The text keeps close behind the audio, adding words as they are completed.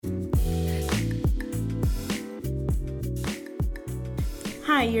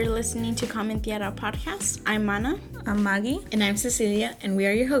Hi, you're listening to Comentiera Podcast. I'm Mana. I'm Maggie. And I'm Cecilia, and we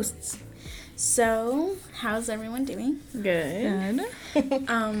are your hosts. So, how's everyone doing? Good.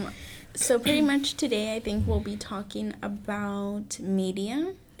 So pretty much today I think we'll be talking about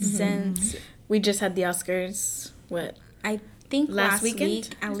media since We just had the Oscars, I think last weekend?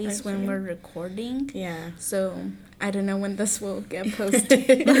 week, at least when we're recording. Yeah. So, I don't know when this will get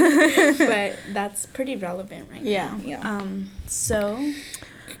posted, but that's pretty relevant right now. Yeah. So,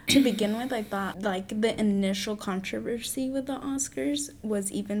 to begin with, I thought, like, the initial controversy with the Oscars was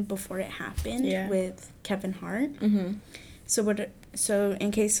even before it happened with Kevin Hart. Mm-hmm. So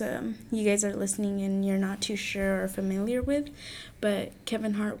in case you guys are listening and you're not too sure or familiar with, but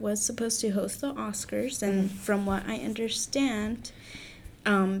Kevin Hart was supposed to host the Oscars, and from what I understand,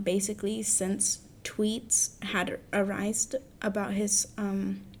 basically since tweets had arisen about his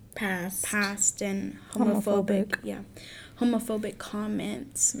past and homophobic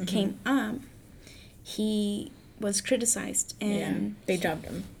comments came up, he was criticized and they dropped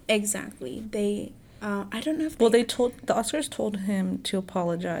him. Exactly. I don't know if the Oscars told him to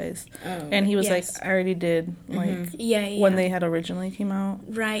apologize, and he was like, "I already did." When they had originally came out,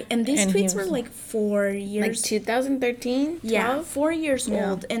 right? And these tweets were like 4 years, like 2013. 12? 4 years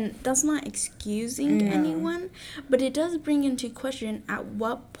old, and that's not excusing anyone, but it does bring into question at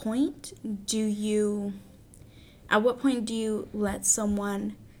what point do you let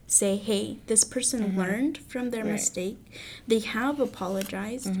someone say, hey, this person learned from their mistake, they have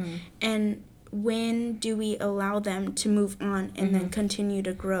apologized, and when do we allow them to move on and then continue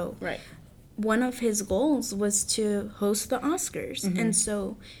to grow? Right. One of his goals was to host the Oscars, and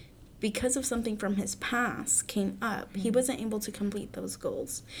so because of something from his past came up, he wasn't able to complete those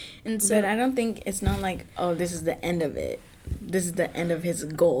goals. And so, but I don't think it's not like, oh, this is the end of it. This is the end of his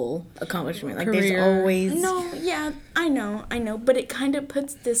goal accomplishment. Like, Career. there's always... No, yeah, I know, but it kind of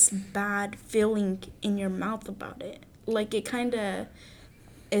puts this bad feeling in your mouth about it. Like, it kind of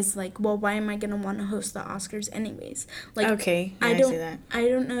is like, well, why am I going to want to host the Oscars anyways? Like, okay, yeah, I see that. I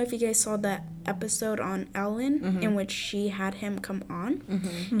don't know if you guys saw that episode on Ellen in which she had him come on.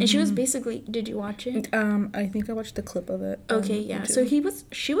 And she was basically, did you watch it? I think I watched the clip of it. Okay, yeah. So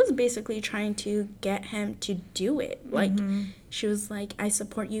she was basically trying to get him to do it. Like, she was like, I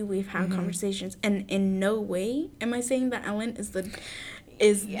support you, we've had conversations. And in no way am I saying that Ellen is the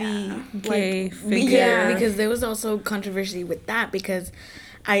gay figure. Yeah. Because there was also controversy with that, because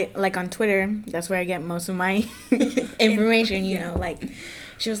I, like, on Twitter, that's where I get most of my information, you know, like,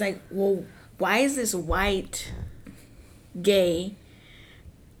 she was like, well, why is this white gay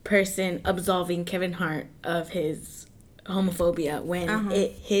person absolving Kevin Hart of his homophobia when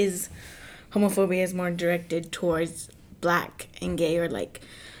his homophobia is more directed towards black and gay, or like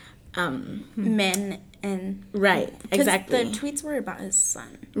men and... Right, exactly. The tweets were about his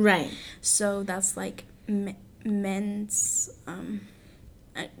son. Right. So that's like men's...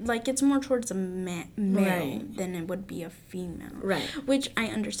 like, it's more towards a male than it would be a female. Right. Which I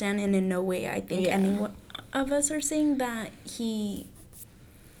understand, and in no way I think any of us are saying that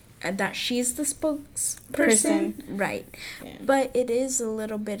that she's the spokesperson. Right. Yeah. But it is a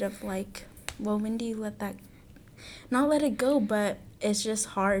little bit of like, well, when do you let that... Not let it go, but it's just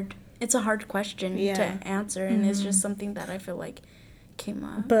hard. It's a hard question to answer, and it's just something that I feel like came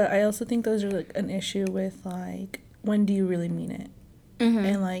up. But I also think those are like an issue with, like, when do you really mean it?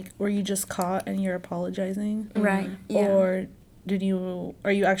 And, like, were you just caught and you're apologizing? Right. Yeah. Or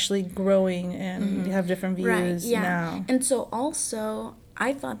are you actually growing and you have different views now? And so also,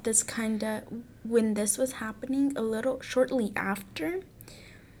 I thought this kind of, when this was happening a little shortly after,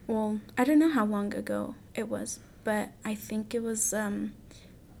 well, I don't know how long ago it was, but I think it was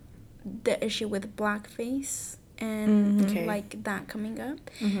the issue with blackface and like that coming up.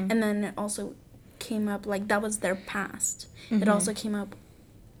 And then it also came up, like, that was their past. It also came up,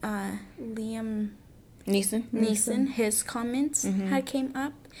 Liam Neeson, his comments had came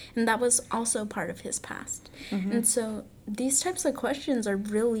up, and that was also part of his past. And so these types of questions are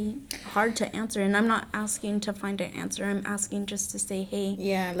really hard to answer, and I'm not asking to find an answer. I'm asking just to say, hey,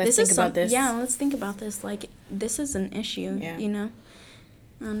 let's think about this. Yeah, let's think about this. Like, this is an issue, you know?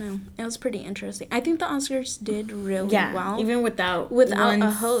 I don't know. It was pretty interesting. I think the Oscars did really well. Even without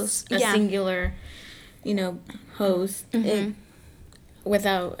a host. A singular, you know, host.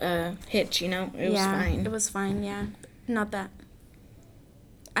 Without a hitch, you know? It was fine. It was fine, yeah. Not that...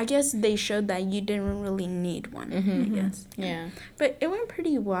 I guess they showed that you didn't really need one, I guess. Yeah. But it went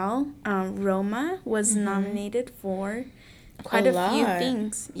pretty well. Roma was nominated for quite a few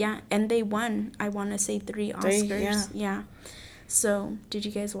things. Yeah, and they won, I want to say, 3 Oscars. Yeah. So, did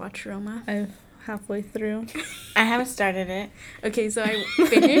you guys watch Roma? I halfway through. I haven't started it. Okay, so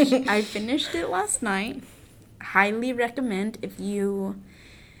I finished it last night. Highly recommend. If you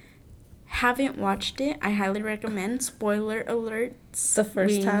haven't watched it, I highly recommend. Spoiler alerts. The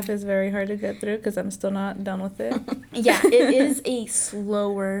first half is very hard to get through because I'm still not done with it. Yeah, it is a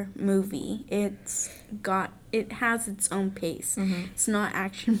slower movie. It has its own pace. It's not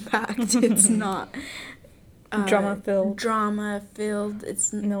action packed. It's not Drama filled.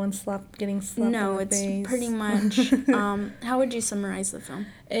 It's no one getting slapped. no. in the It's face. pretty much. How would you summarize the film?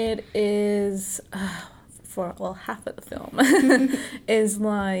 It is half of the film is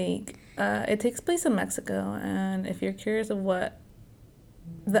like it takes place in Mexico, and if you're curious of what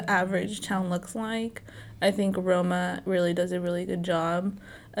the average town looks like, I think Roma really does a really good job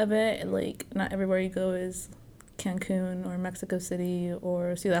of it. Like, not everywhere you go is Cancun or Mexico City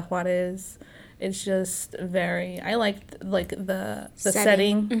or Ciudad Juarez. It's just I liked like the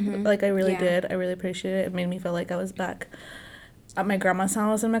setting. Like, I really did. I really appreciated it. It made me feel like I was back at my grandma's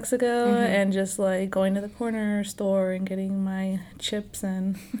house in Mexico, and just like going to the corner store and getting my chips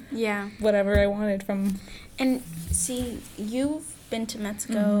and whatever I wanted from. And see, you've been to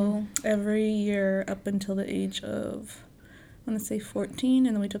Mexico every year up until the age of, I want to say 14,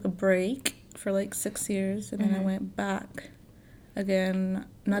 and then we took a break for like 6 years, and then I went back again.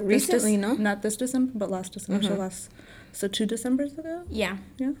 Not recently, not this December, but last December. So 2 Decembers ago. Yeah.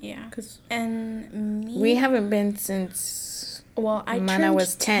 'Cause and me, We haven't been since. Well, I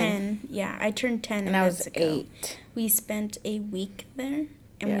was 10. Yeah, I turned 10 and I was 8. We spent a week there,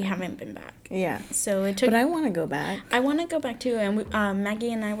 and we haven't been back. Yeah. So it took. But I want to go back. I want to go back too, and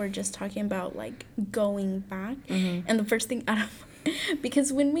Maggie and I were just talking about like going back, and the first thing out of.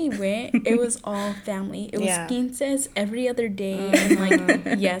 Because when we went, it was all family. It was quinces every other day, and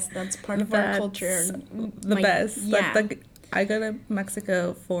like, yes, that's part of our culture. The best. Yeah. Like, I go to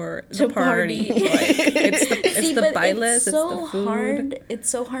Mexico for the party. Like, it's the bailes, it's the food. Hard. It's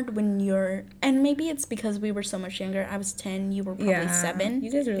so hard when you're, and maybe it's because we were so much younger. I was 10. You were probably 7.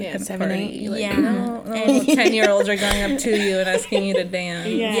 You guys are like 7, 8. Like, no, 10-year-olds are going up to you and asking you to dance.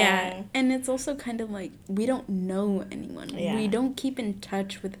 Yeah. And it's also kind of like we don't know anyone. Yeah. We don't keep in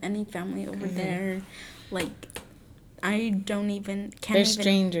touch with any family over there. Like, I don't even. They're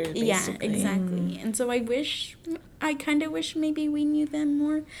strangers. Basically. Yeah, exactly. And so I kind of wish maybe we knew them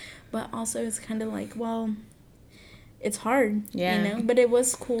more, but also it's kind of like, well, it's hard, you know. But it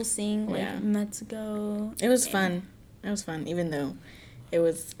was cool seeing like Mexico. It was fun. It was fun, even though it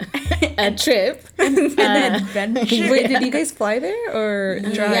was a trip, an adventure. Wait, did you guys fly there or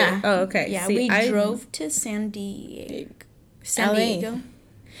drive? Yeah. Oh, okay. Yeah, See, we drove to San Diego.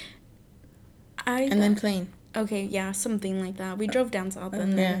 And then plane. Okay, yeah, something like that. We drove down south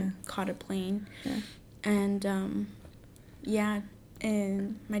and then caught a plane. Yeah. And,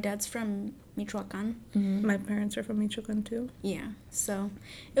 and my dad's from Michoacan. My parents are from Michoacan, too. Yeah, so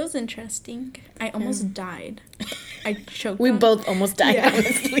it was interesting. I almost died. I choked We on- both almost died,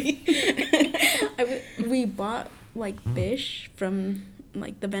 honestly. we bought, like, fish from,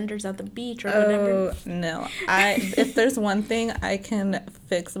 like, the vendors at the beach or whatever. Oh, no. If there's one thing I can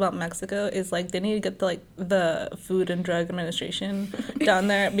fix about Mexico is, like, they need to get, the Food and Drug Administration down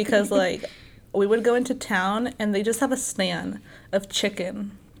there because, like, we would go into town and they just have a stand of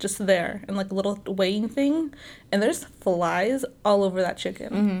chicken just there and, like, a little weighing thing, and there's flies all over that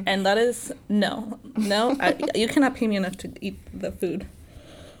chicken. And that is, no, you cannot pay me enough to eat the food.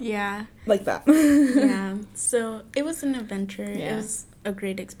 Yeah. Like that. Yeah. So it was an adventure. Yeah. It was a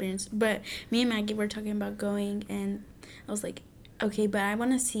great experience. But me and Maggie were talking about going, and I was like, okay, but I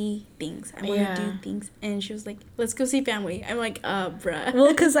want to see things. I want to do things. And she was like, let's go see family. I'm like, bruh. Well,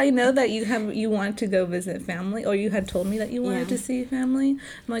 because I know that you want to go visit family, or you had told me that you wanted to see family. I'm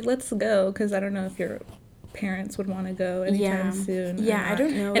like, let's go, because I don't know if your parents would want to go anytime soon. Yeah, I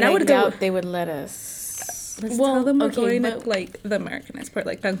don't know. And I would doubt they would let us. Let's tell them we're going to, like, the Americanized part,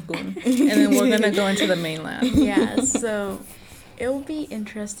 like Cancun. And then we're going to go into the mainland. Yeah, so it will be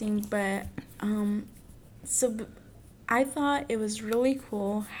interesting. But, I thought it was really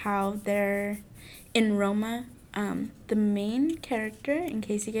cool how they're in Roma. The main character, in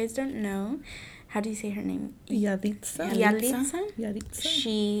case you guys don't know, how do you say her name? Yalitza. Yalitza.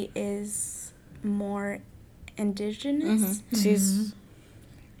 She is more indigenous. She's.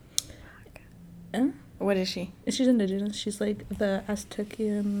 What is she? She's indigenous. She's like the Aztec.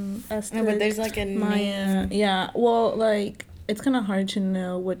 No, but there's like a Maya. Yeah. Well, like, it's kind of hard to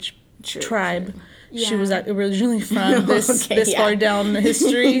know which tribe she was originally from. This far down the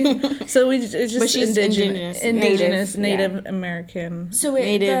history. So it's just indigenous, Native American. So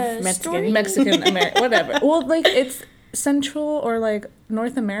Native Mexican American, whatever. Well, like, Central or like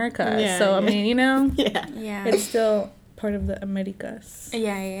North America. Yeah, So I yeah. mean, you know, Yeah. Yeah. it's still part of the Americas.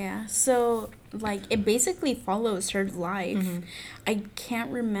 Yeah. So, like, it basically follows her life. Mm-hmm. I can't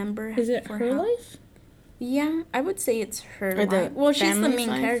remember. Is it for her how- life? Yeah, I would say it's her Or the life. Well, she's the family's main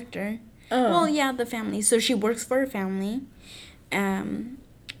life? character. Oh. Well, yeah, the family. So she works for a family,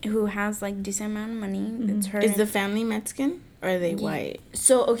 who has like decent amount of money. It's her. Is the family Mexican or are they white?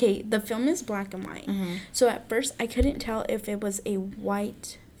 So okay, the film is black and white. Mm-hmm. So at first, I couldn't tell if it was a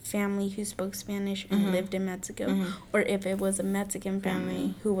white family who spoke Spanish and lived in Mexico, or if it was a Mexican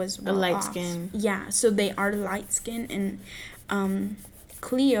family who was well light off. skin. Yeah, so they are light skin, and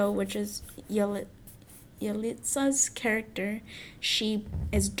Cleo, which is Yalitza's character, she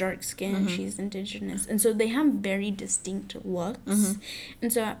is dark skinned. She's indigenous, and so they have very distinct looks.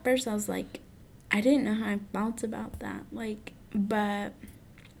 And so at first, I was like, I didn't know how I felt about that, like, but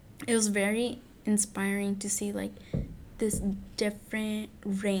it was very inspiring to see like this different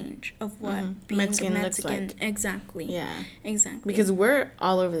range of what being Mexican Mexican looks like. Exactly. Yeah. Exactly. Because we're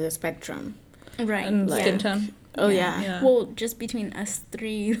all over the spectrum. right. And yeah. skin tone. Oh yeah. Yeah. Well, just between us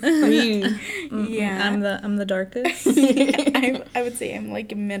three. We- yeah. I'm the darkest. I would say I'm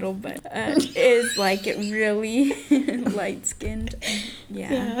like a middle, but is like really light skinned.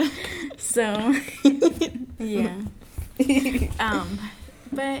 Yeah. So yeah.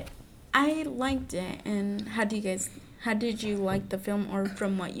 But I liked it. And how did you like the film, or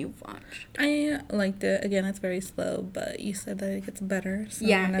from what you've watched? I liked it. Again, it's very slow, but you said that it gets better. So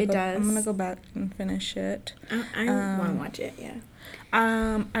Yeah, I'm does. I'm gonna go back and finish it. I want to watch it. Yeah.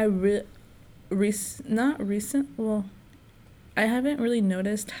 Not recent. Well, I haven't really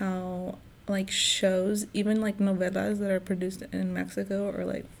noticed how like shows, even like novelas that are produced in Mexico or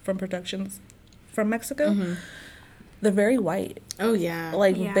like from productions from Mexico, they're very white. Oh yeah.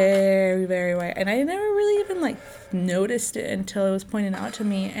 Like Yeah. very, very white. And I never really even like noticed it until it was pointed out to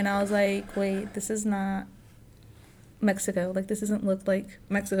me, and I was like, wait, this is not Mexico. Like, this doesn't look like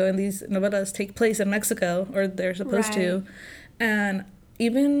Mexico, and these novelas take place in Mexico, or they're supposed to. And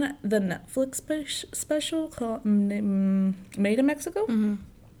even the Netflix special called Made in Mexico,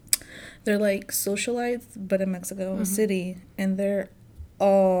 they're like socialites but in Mexico City, and they're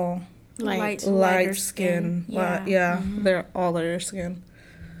all Light. light skin. Yeah. They're all lighter skin.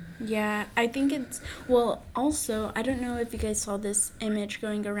 Yeah, I think it's, well, also, I don't know if you guys saw this image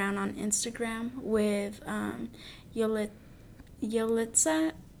going around on Instagram with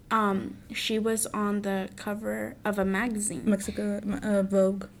Yalitza. She was on the cover of a magazine.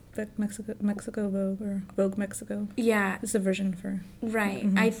 Vogue, Mexico Vogue, or Vogue Mexico. Yeah, It's a version for. right.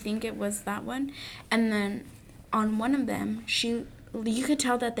 I think it was that one. And then on one of them, you could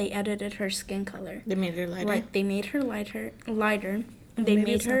tell that they edited her skin color. They made her lighter. Like, they made her lighter. They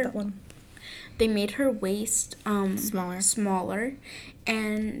Maybe made it's not her that one. They made her waist Smaller.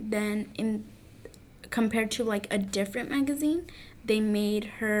 And then compared to like a different magazine, they made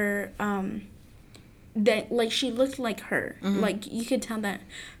her that like she looked like her. Like, you could tell that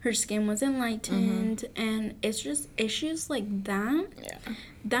her skin was enlightened, and it's just issues like that. Yeah.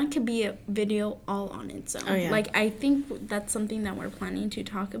 That could be a video all on its own. Oh, yeah. Like, I think that's something that we're planning to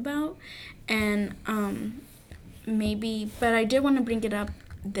talk about, and maybe, but I did want to bring it up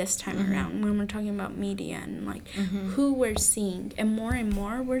this time around when we're talking about media and like who we're seeing, and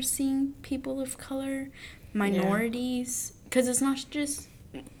more we're seeing people of color, minorities, because it's not just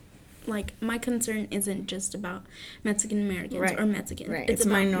like, my concern isn't just about Mexican Americans or Mexicans. Right. It's It's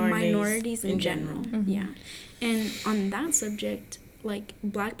about minorities minorities in in general. general. Yeah. And on that subject, like,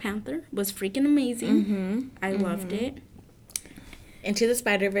 Black Panther was freaking amazing. I loved it. Into the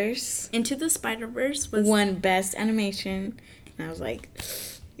Spider-Verse Into the Spider-Verse was... won Best Animation, and I was like,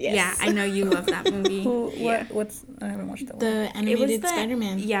 yes. Yeah, I know you love that movie. What's I haven't watched that one. The It was animated the...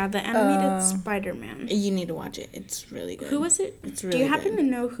 Spider-Man. Yeah, the animated Spider-Man. You need to watch it. It's really good. Who was it? It's Do really you happen good. to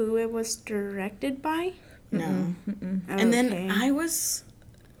know who it was directed by? No. Okay. And then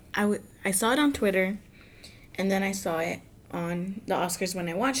I saw it on Twitter, and then I saw it on the Oscars when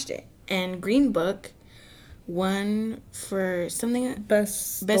I watched it. And Green Book won for something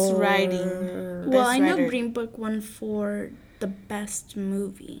Best writing. Well, Best I know writer. Green Book won for the best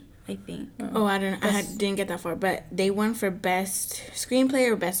movie, I think. Oh, I don't know. Didn't get that far, but they won for best screenplay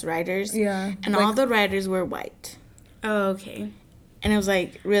or best writers. Yeah, And like- all the writers were white. Oh, okay. And it was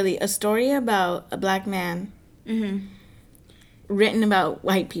like, really, a story about a black man written about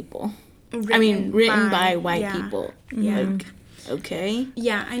white people. Written by white people. Yeah. Like, okay.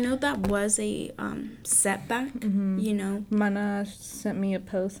 Yeah, I know that was a setback, you know. Mana sent me a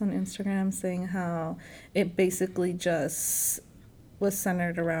post on Instagram saying how it basically just was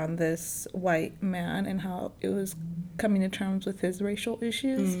centered around this white man and how it was coming to terms with his racial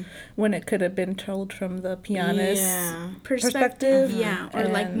issues when it could have been told from the pianist perspective. Yeah, or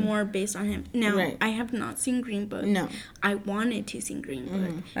like And more based on him. Now, Right. I have not seen Green Book. No. I wanted to see Green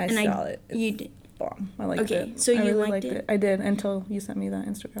Book. I and saw it. You did. Bomb. I liked Okay, it. so I you really liked it? I did until you sent me that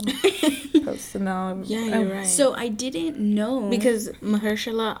Instagram post. And now You're right. So I didn't know. Because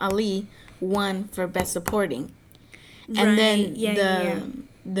Mahershala Ali won for Best Supporting. Right, And then yeah.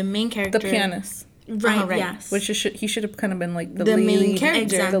 the main character... the pianist, Right, right. yes. which he should have kind of been like The lead, main character,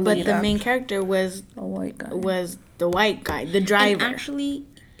 exactly. but the main character was a white guy. the white guy, the driver. And actually,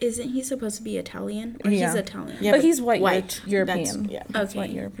 isn't he supposed to be Italian? Or Yeah. he's Italian? Yeah, but he's white, white. European. That's- yeah. That's Okay.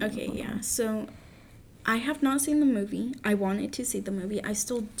 white European. Okay, yeah. So I have not seen the movie. I wanted to see the movie. I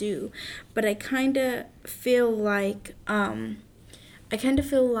still do. But I kind of feel like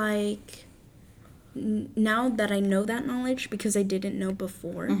now that I know that knowledge, because I didn't know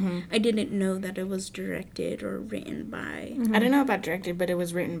before. I didn't know that it was directed or written by. I don't know about directed, but it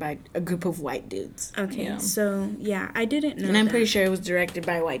was written by a group of white dudes. Okay, Yeah. so yeah, I didn't know. And I'm that. pretty sure it was directed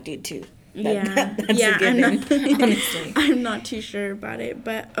by a white dude too. That's yeah, a given, honestly. I'm not too sure about it,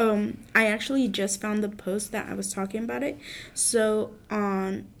 but I actually just found the post that I was talking about it. So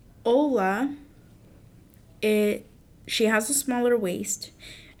on Ola, she has a smaller waist.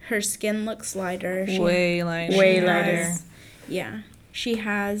 Her skin looks lighter. Way lighter. Way She lighter. has- yeah, she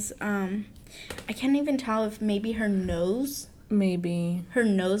has. I can't even tell if maybe her nose Maybe.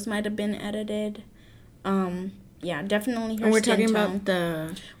 might have been edited. Yeah, definitely her And we're skin talking tone.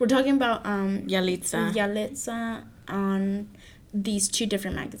 about We're talking about Yalitza. Yalitza on these two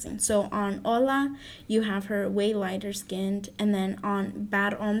different magazines. So on Hola, you have her way lighter skinned, and then on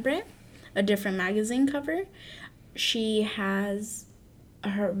Bad Hombre, a different magazine cover, she has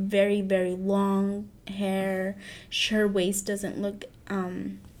her very, very long hair. Her waist doesn't look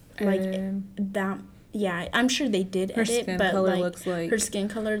like that. Yeah, I'm sure they did Her edit, skin but color like looks like her skin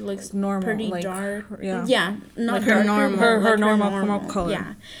color looks normal, pretty like, dark. yeah. Yeah, not Like her darker, normal- but her like normal color.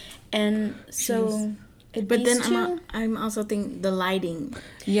 Yeah, and so. But then these two- I'm also think the lighting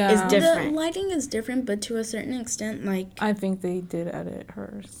Yeah. is different. The lighting is different, but to a certain extent, like I think they did edit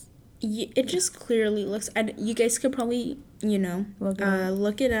hers. it just clearly looks. You guys could probably,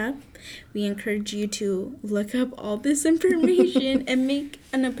 look it up. We encourage you to look up all this information and make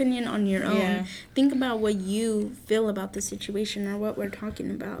an opinion on your own. Yeah. Think about what you feel about the situation or what we're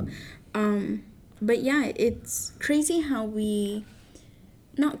talking about. But yeah, it's crazy how we,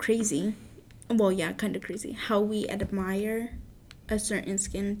 not crazy, well, yeah, kind of crazy, how we admire a certain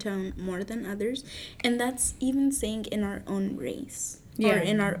skin tone more than others. And that's even saying in our own race or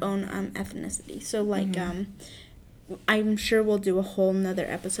in our own ethnicity. So, like, I'm sure we'll do a whole nother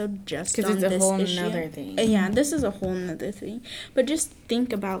episode just on it's a this whole issue. nother thing. Yeah, this is a whole nother thing. But just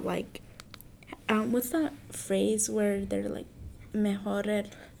think about, like, what's that phrase where they're like, mejorar?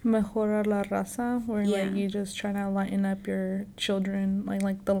 Mejora la raza, where Yeah. like you just try to lighten up your children,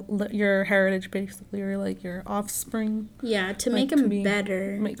 like your heritage basically, or like your offspring, Yeah, to Like, make to them be-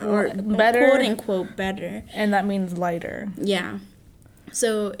 better. or Or better. quote unquote better. and that means lighter. Yeah.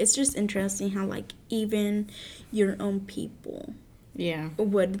 So it's just interesting how, like, even your own people Yeah.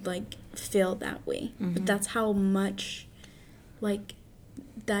 would, like, feel that way. But that's how much, like,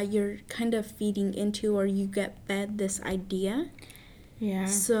 that you're kind of feeding into, or you get fed this idea. Yeah.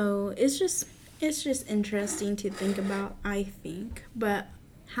 So it's just interesting to think about, I think. But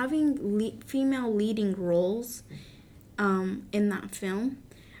having female leading roles in that film,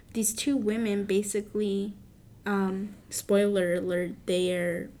 these two women basically, spoiler alert,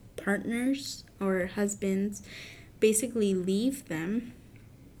 their partners or husbands basically leave them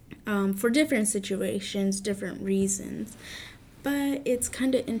for different situations, different reasons. But it's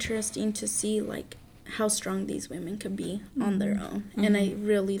kind of interesting to see, like, how strong these women could be on their own. And I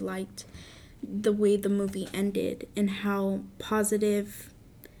really liked the way the movie ended and how positive,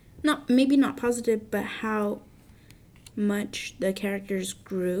 maybe not positive, but how much the characters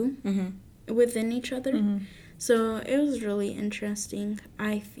grew within each other. So it was really interesting,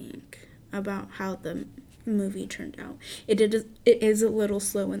 I think, about how the movie turned out. It is a little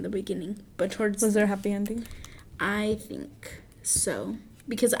slow in the beginning, but towards Was there a happy ending? I think so,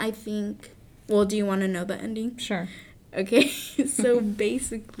 because I think. Well, do you want to know the ending? Sure. Okay, so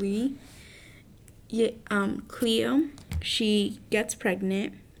basically, Cleo, she gets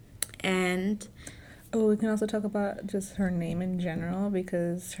pregnant, and Oh, we can also talk about just her name in general,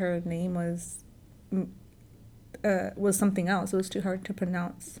 because her name was was something else. It was too hard to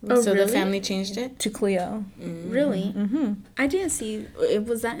pronounce. Oh, So really? the family changed it? To Cleo. Really? Mm-hmm. I didn't see.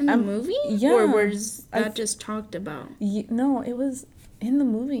 Was that in the movie? yeah. Or was I- that just talked about? No, it was in the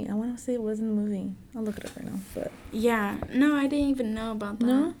movie. I want to say it was in the movie. I'll look it up right now. But Yeah. No, I didn't even know about that.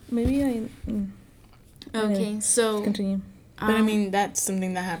 no, maybe I. Okay, so. Continue. But I mean, that's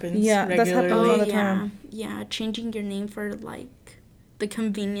something that happens Yeah, that's regularly. happened all Oh, the yeah. time. Yeah, changing your name for, like, the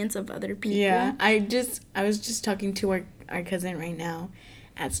convenience of other people. Yeah, I was just talking to our cousin right now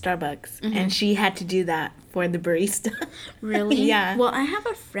at Starbucks, and she had to do that for the barista. Really? Yeah. Well, I have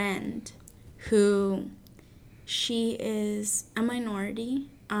a friend who she is a minority,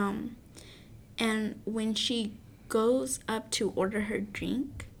 and when she goes up to order her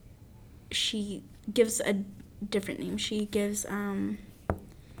drink, she gives a different name. She gives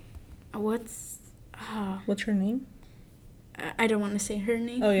what's What's her name? I don't want to say her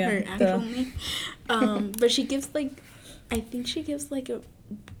name. Oh, yeah, Her duh. actual name. But she gives like, I think she gives like a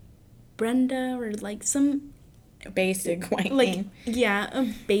Brenda or like some Basic white like name. yeah, a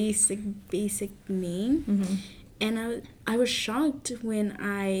basic name. Mm-hmm. And I was shocked when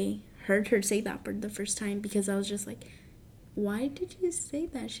I heard her say that for the first time, because I was just like, why did you say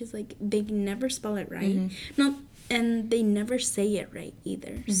that? She's like, they never spell it right. Not and they never say it right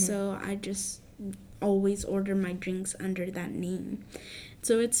either. So I just always order my drinks under that name.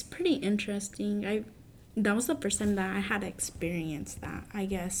 So it's pretty interesting. That was the first time that I had experienced that, I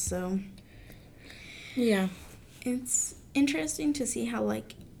guess. So Yeah. it's interesting to see how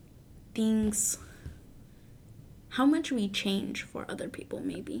like things, how much we change for other people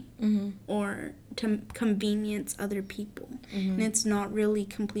maybe, or to convenience other people. And it's not really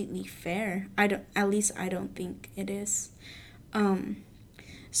completely fair. At least I don't think it is.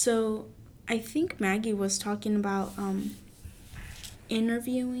 So I think Maggie was talking about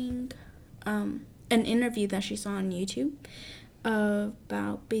interviewing an interview that she saw on YouTube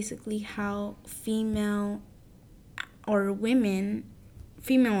about basically how female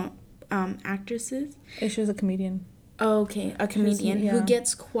actresses. She was a comedian. Oh, okay, a comedian who yeah.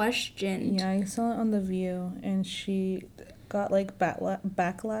 gets questioned. Yeah, I saw it on The View, and she got like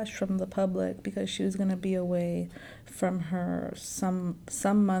backlash from the public because she was gonna be away from her some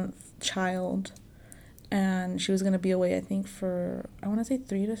month child, and she was gonna be away, I think, for I want to say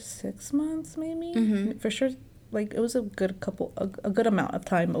 3 to 6 months maybe. For sure. Like, it was a good amount of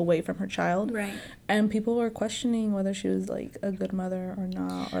time away from her child. Right. And people were questioning whether she was, like, a good mother or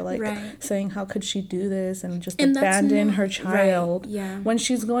not. Or, like, Right. saying, how could she do this and just And that's abandon not- her child. right, yeah. When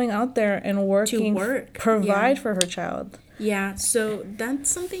she's going out there and working. work, Provide yeah. for her child. Yeah, so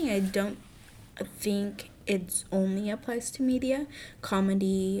that's something I don't think it only applies to media,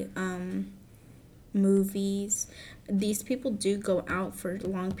 comedy, movies. These people do go out for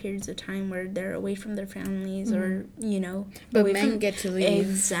long periods of time where they're away from their families, or But away men from- get to leave.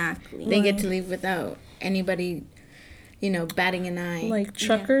 Exactly. They get to leave without anybody, batting an eye. Like,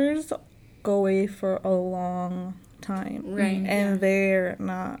 truckers go away for a long time. Right, And they're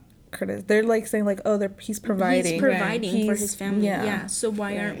not they're like saying like, oh, he's providing. He's providing for He's- his family. yeah. Yeah. So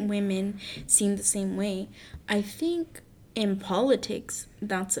why aren't women seen the same way? I think in politics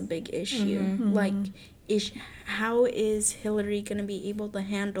that's a big issue. Like, how is Hillary going to be able to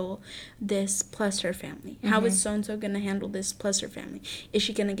handle this plus her family? How is so-and-so going to handle this plus her family? Is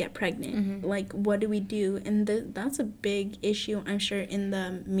she going to get pregnant? Like, what do we do? And that's a big issue, I'm sure, in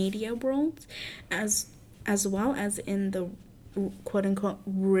the media world, as well as in the quote-unquote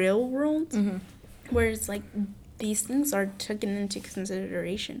real world, where it's like these things are taken into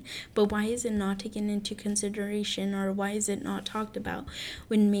consideration. But why is it not taken into consideration, or why is it not talked about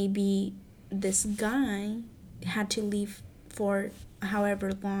when maybe this guy had to leave for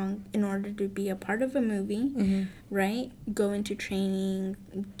however long in order to be a part of a movie, right? Go into training,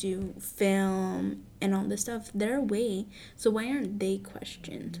 do film, and all this stuff. They're away. So why aren't they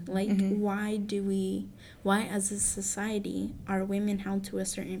questioned? Like, why as a society are women held to a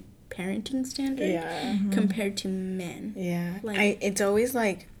certain parenting standard compared to men? Yeah. Like- It's always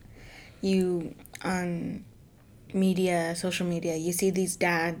like you on media, social media, you see these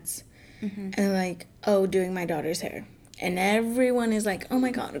dads and they're like, oh, doing my daughter's hair. And everyone is like, oh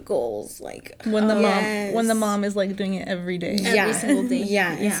my God, goals. Like, When the yes. mom is like doing it every day. Every single day.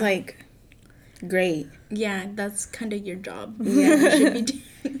 Yeah, Yeah. it's like, great. Yeah, that's kind of your job. Yeah. You should be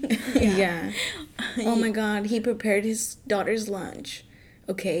doing. Yeah. Oh my God, he prepared his daughter's lunch.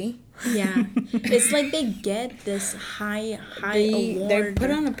 Okay. Yeah, it's like they get this high award. They're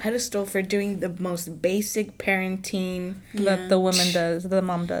put on a pedestal for doing the most basic parenting. That the woman does, the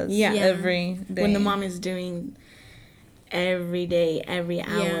mom does. Yeah. Every day. When the mom is doing every day, every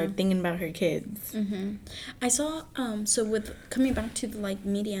hour, Yeah. thinking about her kids. I saw so with coming back to the like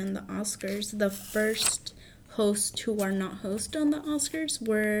media and the Oscars, the first hosts who are not hosts on the Oscars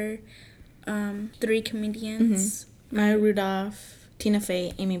were 3 comedians. Maya Rudolph, Tina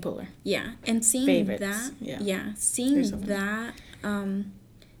Fey, Amy Poehler. Yeah, and seeing Favorites, that, yeah. seeing There's so many. that,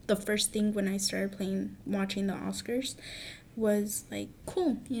 the first thing when I started watching the Oscars, was like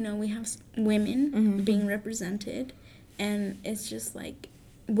cool. You know, we have women being represented, and it's just like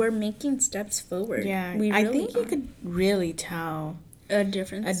we're making steps forward. Yeah, we I really think you are. could really tell a a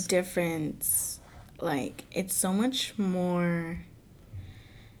difference. difference. Like, it's so much more,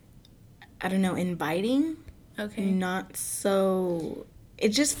 I don't know, inviting. Okay. Not so, it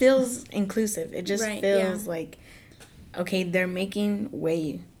just feels inclusive. It just Right, feels yeah. like, okay, they're making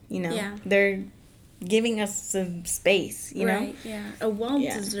way, you know. Yeah. They're giving us some space, you know. Right. Yeah. A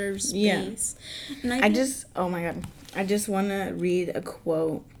well-deserved Yeah. space. And I just, oh my god, I just want to read a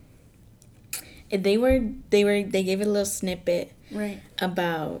quote. They gave a little snippet right.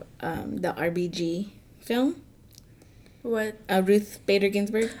 about the RBG film. What? Ruth Bader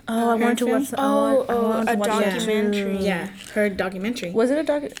Ginsburg. Oh, I her wanted to film. watch. I wanted a to watch that documentary. too. Yeah, her documentary. Was it a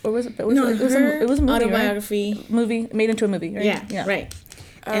doc or was it? No, it was her it was a movie, autobiography. right? Movie made into a movie, right? Yeah, right.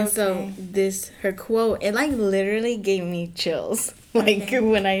 And so her quote, it like literally gave me chills, like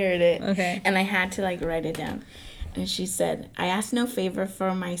when I heard it. Okay. And I had to like write it down. And she said, "I ask no favor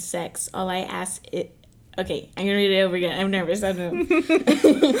for my sex. All I ask it." Okay, I'm gonna read it over again. I'm nervous. I don't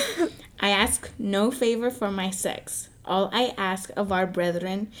know. I ask no favor for my sex. All I ask of our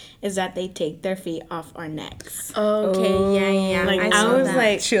brethren is that they take their feet off our necks. Okay. Yeah. Like I, saw was that.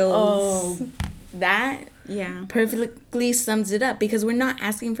 like, Chills. oh, that Yeah. perfectly sums it up because we're not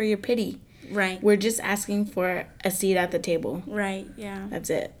asking for your pity. Right. We're just asking for a seat at the table. Right. Yeah.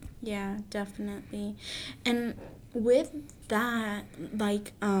 That's it. Yeah, definitely. And with that,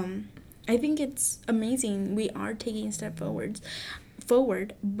 like, I think it's amazing. We are taking a step forward.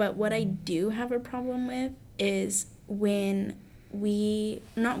 But what I do have a problem with is when when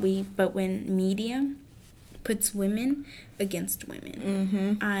media puts women against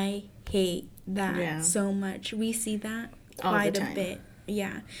women. I hate that so much. We see that All the quite a time. bit.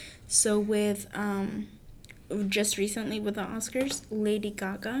 Yeah. So with just recently with the Oscars, Lady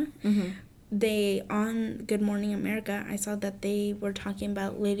Gaga, they on Good Morning America, I saw that they were talking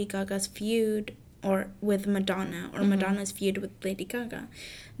about Lady Gaga's feud with Madonna, or Madonna's feud with Lady Gaga,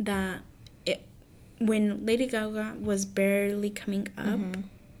 that when Lady Gaga was barely coming up,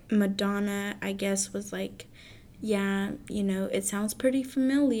 Madonna, I guess, was like, yeah, you know, it sounds pretty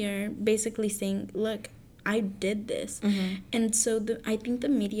familiar, basically saying, look, I did this. And so I think the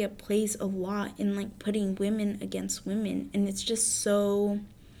media plays a lot in like putting women against women, and it's just so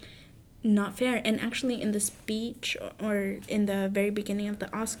not fair. And actually in the speech or in the very beginning of the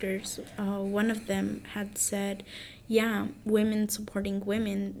Oscars, one of them had said, yeah, women supporting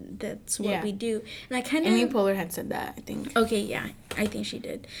women, that's what we do. And I kind of... Amy Poehler had said that, I think. Okay, yeah, I think she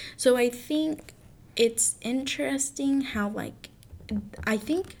did. So I think it's interesting how, like, I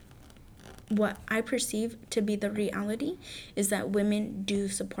think what I perceive to be the reality is that women do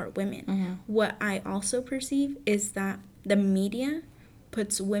support women. What I also perceive is that the media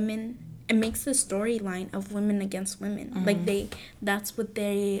puts women and makes the storyline of women against women. Like that's what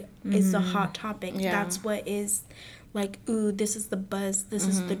is the hot topic. Yeah. That's what is like, ooh, this is the buzz, this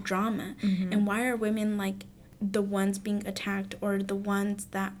is the drama. And why are women like the ones being attacked, or the ones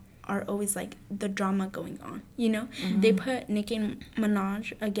that are always like the drama going on, you know? They put Nicki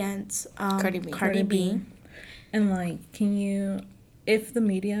Minaj against Cardi B. And like, if the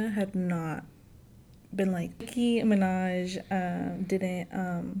media had not been like, Nicki Minaj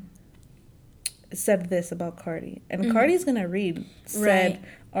didn't said this about Cardi, and Cardi's gonna read said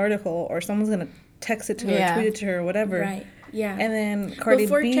article, or someone's gonna text it to her, tweet it to her, or whatever. Right. Yeah. And then Cardi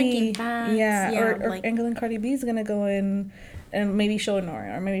Before B, checking facts, and then Cardi B's gonna go in and maybe she'll ignore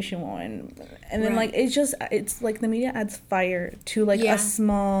it, or maybe she won't. And then like it's like the media adds fire to like a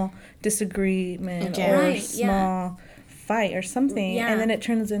small disagreement or a small fight or something, and then it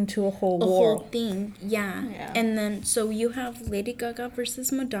turns into a whole war. Whole thing. Yeah. And then so you have Lady Gaga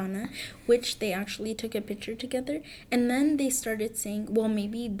versus Madonna, which they actually took a picture together, and then they started saying, well,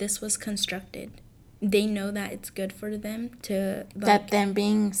 maybe this was constructed. They know that it's good for them to like, that them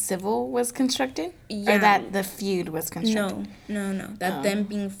being civil was constructed, or that the feud was constructed. No. That them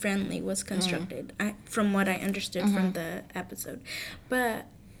being friendly was constructed. From what I understood from the episode, but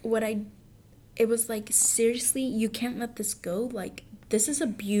it was like, seriously, you can't let this go. Like, this is a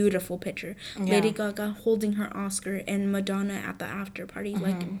beautiful picture. Lady Gaga holding her Oscar and Madonna at the after party,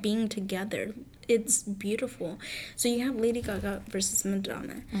 like being together. it's beautiful. So you have Lady Gaga versus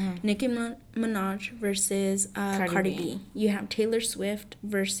Madonna, Nicki Minaj versus Cardi B. You have Taylor Swift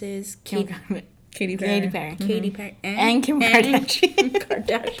versus Katy Perry. Katy Perry And Kim Kardashian.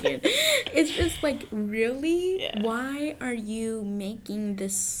 Kardashian. It's just like, really? Why are you making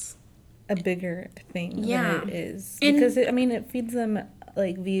this a bigger thing Yeah. than it is? And- Because, it feeds them,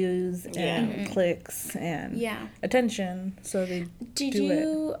 like, views and clicks and Yeah. attention, so they Did do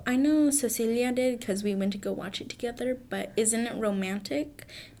you? I know Cecilia did because we went to go watch it together. But Isn't It Romantic?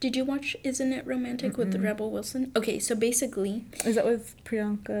 Did you watch Isn't It Romantic with Rebel Wilson? Okay, so basically, it. Is that with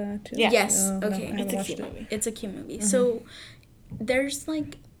Priyanka, too? Yeah. yes. Oh, no, Okay, I haven't It's a watched cute it. movie. it's a cute movie. So there's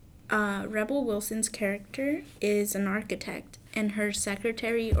like, Rebel Wilson's character is an architect, and her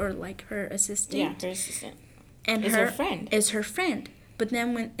secretary or like her assistant, Yeah, her assistant. and Is her friend. is her friend. But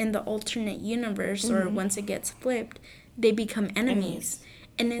then when in the alternate universe or once it gets flipped, they become enemies.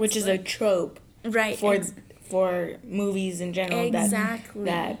 And it's Which is like, a trope right for movies in general. Exactly.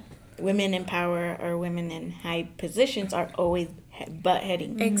 That women in power or women in high positions are always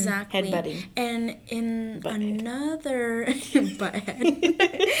butt-heading. Exactly. Headbutting. And in Butthead. another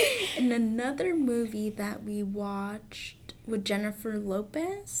butthead, in another movie that we watched with Jennifer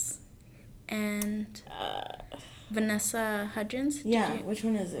Lopez and Vanessa Hudgens. Did Yeah, you- which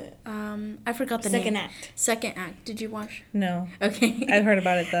one is it? I forgot the Second name. act. Second act. Did you watch? No. Okay. I've heard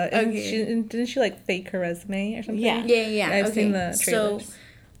about it, though. Okay. Didn't she, like, fake her resume or something? Yeah. Yeah. I've Okay. seen the So trailers.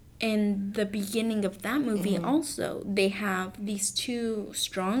 in the beginning of that movie Mm-hmm. also, they have these two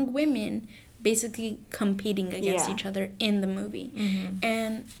strong women basically competing against Yeah. each other in the movie.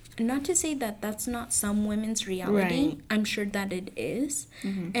 And not to say that that's not some women's reality. Right. I'm sure that it is.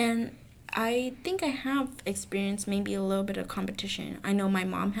 And I think I have experienced maybe a little bit of competition. I know my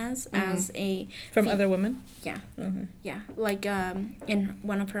mom has as a From other women? yeah. Yeah. Like in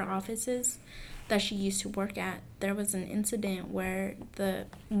one of her offices that she used to work at, there was an incident where the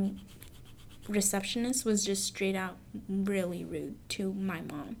receptionist was just straight out really rude to my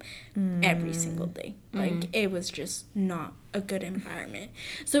mom every single day. Like it was just not a good environment.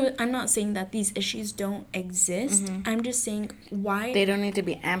 So I'm not saying that these issues don't exist. I'm just saying why They don't need to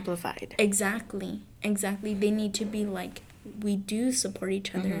be amplified. Exactly. They need to be like, we do support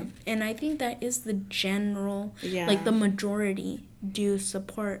each other. And I think that is the general, Yeah. like the majority do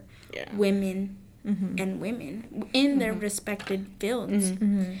support Yeah. women and women in their respected fields.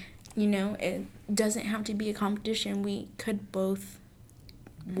 You know, it doesn't have to be a competition. We could both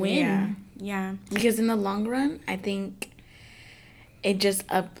win. Yeah. Because in the long run, I think it just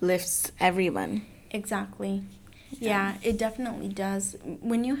uplifts everyone. Exactly. Yeah, it definitely does.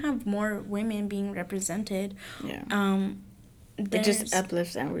 When you have more women being represented, Yeah. It just there's-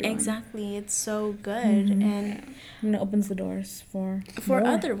 uplifts everyone. Exactly, it's so good, and And it opens the doors for for more.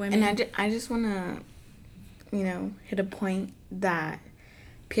 other women. And I just want to, hit a point that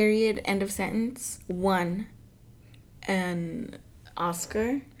period, end of sentence, won an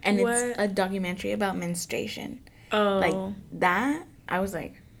Oscar. And it's What? a documentary about menstruation. oh, Like, that, I was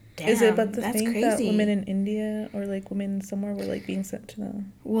like, damn, Is it about the that's thing crazy. that women in India or, like, women somewhere were, like, being sent to the...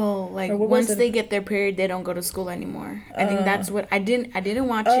 Well, like Or what was once it? they get their period, they don't go to school anymore. I think that's what I didn't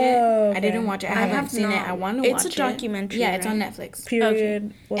watch Oh, it. I okay. didn't watch it. I haven't seen it. I want to watch It's it. a documentary, Yeah, it's on right? Netflix.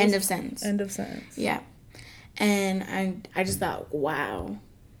 Period. What End was- of sentence. End of sentence. Yeah. And I just thought, wow,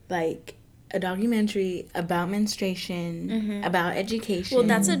 like a documentary about menstruation, about education. well,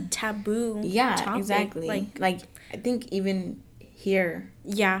 that's a taboo. yeah, topic. exactly. Like I think even here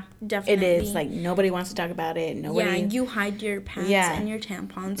yeah, it definitely. is like nobody wants to talk about it. Nobody. yeah, you hide your pads Yeah. and your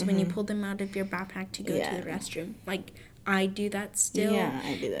tampons when you pull them out of your backpack to go Yeah. to the restroom. Like I do that still. Yeah,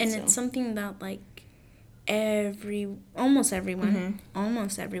 I do that and still. it's something that like almost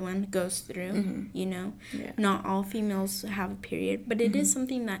everyone goes through. You know, Yeah. not all females have a period, but it is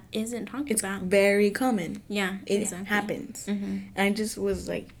something that isn't talked It's about. very common. Yeah, It exactly. happens. And I just was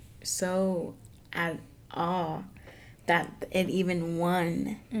like so at awe that it even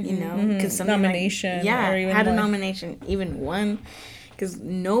won, you know, because Nomination yeah, or even had a won. nomination, even won, because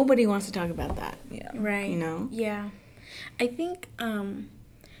nobody wants to talk about that. Yeah. Right. You know? Yeah. I think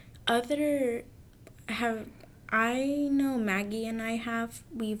I know Maggie and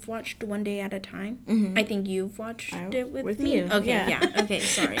we've watched One Day at a Time. I think you've watched it with me. you, Okay, yeah. Okay,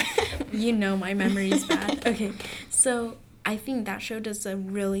 sorry. You know my memory's bad. Okay. So I think that show does a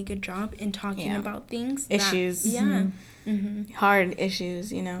really good job in talking Yeah. about things. Issues. Yeah. Hard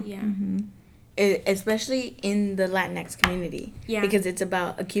issues, you know, Yeah. especially in the Latinx community. Yeah. Because it's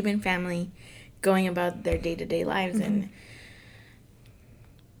about a Cuban family going about their day-to-day lives and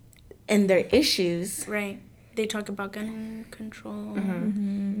their issues. Right. they talk about gun control,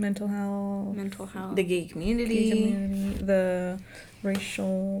 Mental health, mental health. The gay community. the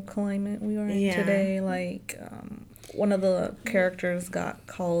racial climate we are in Yeah. today. Like, one of the characters got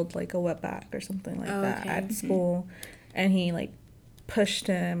called like a wetback or something like that Okay. at school, and he like pushed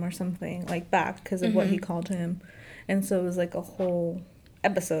him or something like back because of what he called him, and so it was like a whole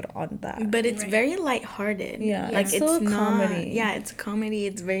episode on that. But it's Right. very lighthearted. Yeah, Like it's still a not, comedy. Yeah, it's a comedy.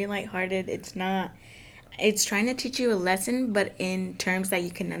 It's very lighthearted. It's not. It's trying to teach you a lesson, but in terms that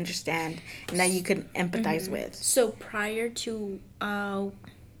you can understand and that you can empathize with. So prior to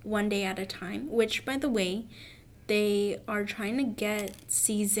One Day at a Time, which by the way, they are trying to get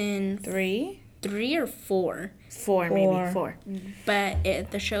season 3 or 4, Maybe four. but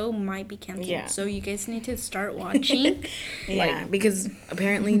the show might be canceled. Yeah. So you guys need to start watching. Yeah, because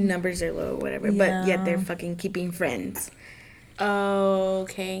apparently numbers are low or whatever, but yet they're fucking keeping Friends. Oh,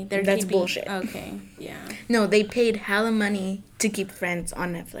 okay. That's bullshit. Okay, yeah. No, they paid hella money to keep Friends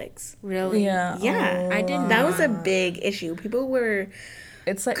on Netflix. Really? Yeah, Yeah, I didn't That was a big issue. People were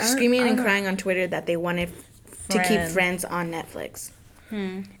It's like screaming I and don't- crying on Twitter that they wanted to keep Friends. Friends on Netflix.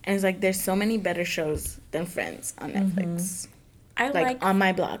 And it's like there's so many better shows than Friends on Netflix. I Like like. On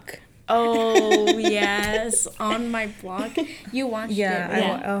My Block. Oh yes, On My Block. You watched Yeah, it,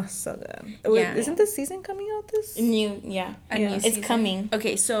 right? Yeah. oh, so good. Wait, Yeah. isn't the season coming out this? Mm. Yeah. A new It's season? coming.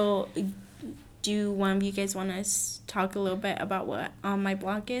 Okay, so do one of you guys want to talk a little bit about what On My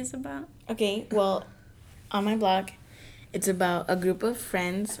Block is about? Okay, well, On My Block, it's about a group of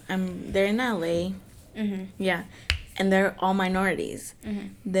friends. They're in LA. Yeah. And they're all minorities.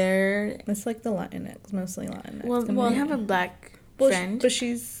 They're, It's like the Latinx, mostly Latinx. well, community. they have a black But- friend. but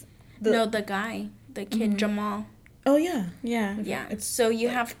she's the No, the guy, the kid Jamal. oh yeah. Yeah. Yeah. It's So you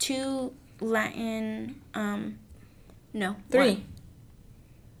have two Latin. No. Three.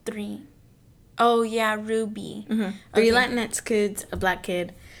 3. Oh yeah, Ruby. Three Okay. Latinx kids, a black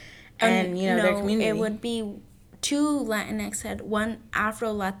kid, and, you know, their community. It would be 2 Latinx head, one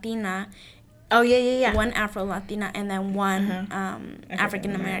Afro Latina, Oh, yeah. one Afro Latina, and then one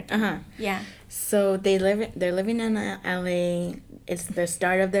African American. Uh-huh. Yeah. So they're living in LA. It's the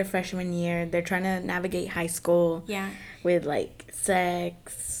start of their freshman year. They're trying to navigate high school Yeah. with like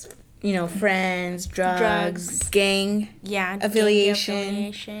sex, you know, friends, drugs, Drugs. gang, Yeah. gang Affiliation.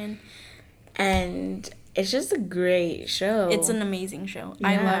 affiliation. and it's just a great show. It's an amazing show.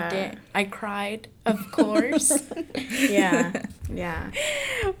 I loved Yeah. it. I cried, of course. yeah.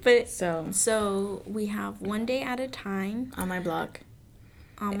 But So so we have One Day at a Time On My Block.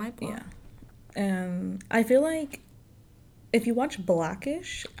 on my blog. Yeah. And I feel like if you watch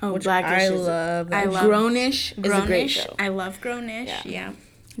Blackish, Oh, which Blackish I is- love, that I show. love Grownish is a great Grownish. show. I love Grownish. Yeah. Yeah.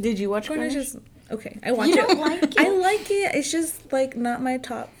 Did you watch Grownish Grownish? is okay. I watch it. don't like it? I like it. It's just like not my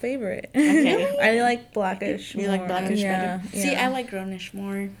top favorite. Okay. I like Blackish. You like more. Blackish yeah, better? See, yeah. I like Grownish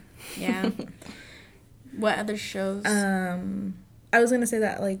more. Yeah. What other shows? I was gonna say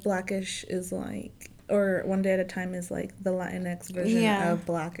that like Blackish is like, or One Day at a Time is like the Latinx version Yeah. of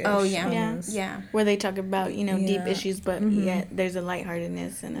Blackish. Oh, yeah. Yeah. almost. yeah. Where they talk about, you know, deep Yeah. issues, but yet there's a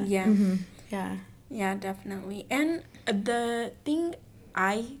lightheartedness and a Yeah. yeah. Yeah, definitely. And the thing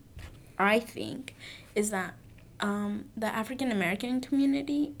I think is that the African American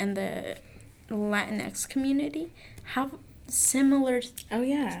community and the Latinx community have similar Oh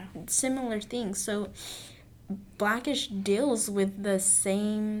yeah. things. So Blackish deals with the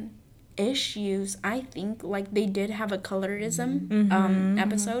same issues. I think like they did have a colorism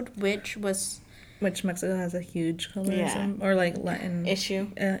episode, which was Which Mexico has a huge colorism or like Latin Issue.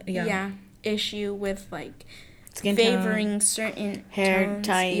 yeah. issue with like Skin tone, favoring certain hair tones.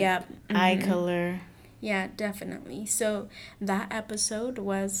 type, Yep. eye color. Yeah, definitely. So that episode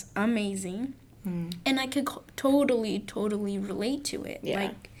was amazing. And I could totally relate to it. Yeah.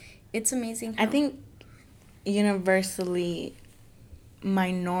 Like, it's amazing. I think universally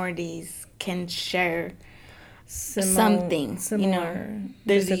minorities can share something. Similar. You know,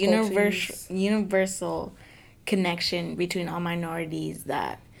 there's a difficulties. universal connection between all minorities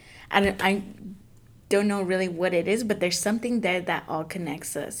that I don't know really what it is, but there's something there that all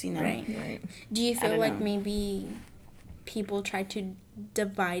connects us. You know, Right. Right. Do you feel don't like know. maybe people try to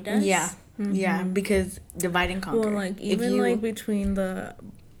divide us? Yeah. Yeah, because divide and conquer. Well, like If even you- like between the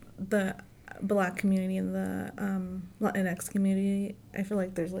Black community and the Latinx community, I feel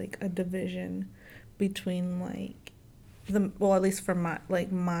like there's like a division between like at least for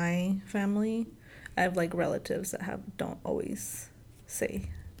my family, I have like relatives that don't always say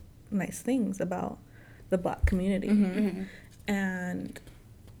nice things about the Black community, and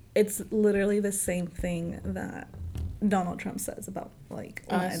it's literally the same thing that Donald Trump says about like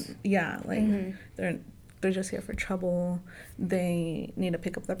Us. they're they're just here for trouble. They need to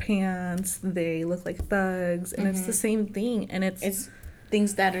pick up their pants. They look like thugs, and it's the same thing. And it's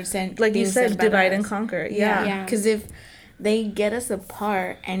things that are sent, like you said, divide and conquer. Yeah, because if they get us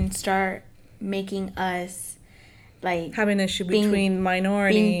apart and start making us like have an issue between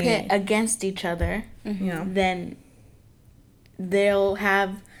minority being pit against each other, then they'll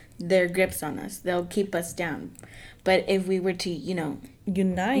have their grips on us. They'll keep us down. But if we were to,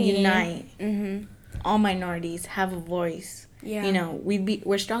 unite, all minorities have a voice. Yeah.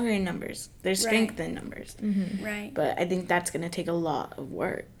 We're stronger in numbers. There's strength in numbers. Right. But I think that's gonna take a lot of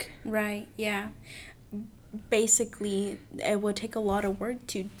work. Right. Yeah. Basically, it would take a lot of work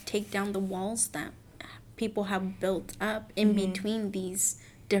to take down the walls that people have built up in between these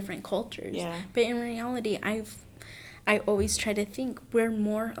different cultures. Yeah. But in reality, I always try to think we're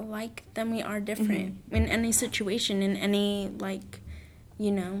more alike than we are different in any situation, in any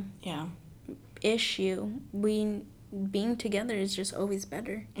issue. Being together is just always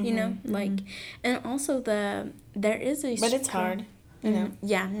better, and also there is a but it's hard,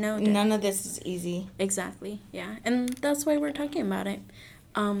 yeah, no, none of this is easy. Exactly, yeah, and that's why we're talking about it.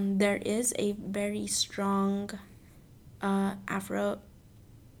 There is a very strong Afro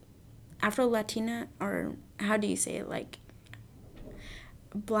Latina, or how do you say it, like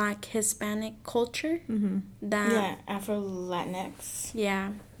Black Hispanic culture that Afro Latinx,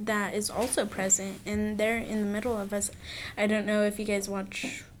 that is also present, and they're in the middle of us. I don't know if you guys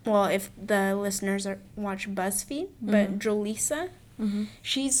watch, well, if the listeners watch BuzzFeed, but Jolisa,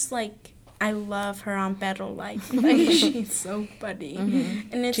 she's like, I love her on Better Life. Like, she's so funny,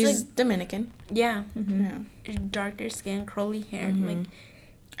 and it's she's like Dominican, darker skin, curly hair, like.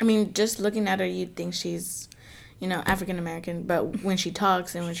 I mean, just looking at her, you'd think she's, African American, but when she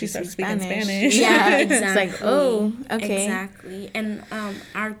talks and when she speaks Spanish, yeah, exactly. It's like, oh, okay, exactly. And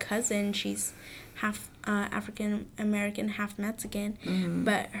our cousin, she's half African American, half Mexican,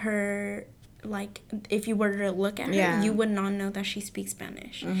 but her, like, if you were to look at her, you would not know that she speaks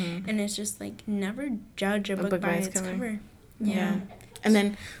Spanish, and it's just like, never judge a book by its cover. Yeah. And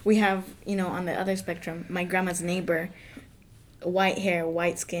then we have, on the other spectrum, my grandma's neighbor. White hair,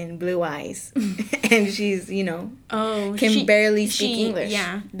 white skin, blue eyes, and she's can barely speak English.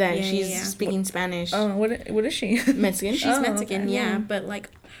 She's speaking Spanish. Oh, what is she? Mexican. She's Mexican, okay. But like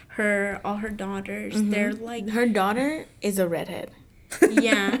all her daughters, they're like, her daughter is a redhead.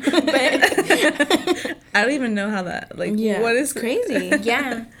 Yeah, but I don't even know how that what is crazy.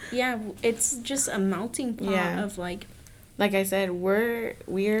 Yeah, it's just a melting pot of like I said, we're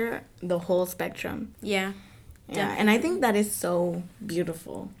the whole spectrum. Yeah. Yeah, and I think that is so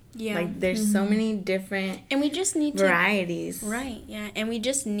beautiful. Yeah. Like, there's so many different and we just need varieties. Right, yeah. And we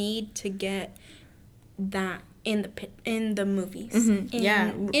just need to get that in the movies. In the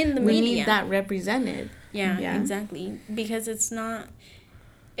media. We need that represented. Yeah, exactly. Because it's not...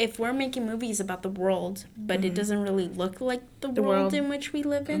 If we're making movies about the world, but it doesn't really look like the world in which we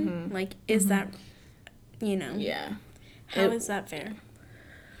live in, like, is that, Yeah. How is that fair?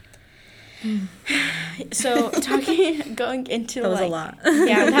 So going into that was a lot.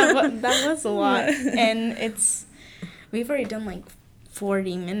 Yeah, that was a lot, and we've already done like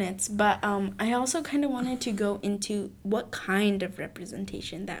 40 minutes, but I also kind of wanted to go into what kind of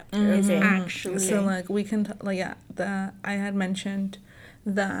representation that is actually. So like we can that I had mentioned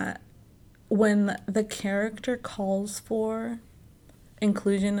that when the character calls for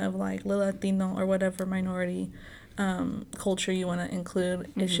inclusion of like the Latino or whatever minority culture you want to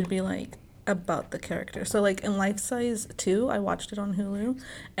include, it should be like about the character. So like in Life Size 2, I watched it on Hulu,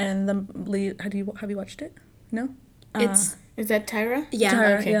 and the lead, have you watched it? No? Is that Tyra? Yeah.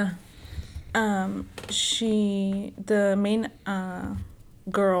 Tyra, okay. Yeah. The main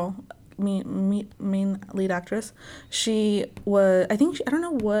girl, main lead actress, she was, I don't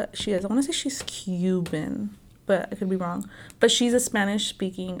know what she is. I want to say she's Cuban, but I could be wrong. But she's a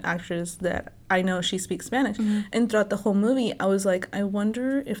Spanish-speaking actress that I know she speaks Spanish. And throughout the whole movie, I was like, I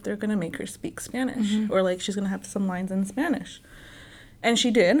wonder if they're going to make her speak Spanish. Or, like, she's going to have some lines in Spanish. And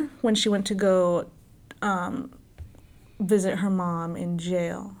she did when she went to go visit her mom in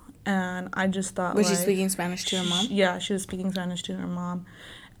jail. And I just thought, was she speaking Spanish to her mom? Yeah, she was speaking Spanish to her mom.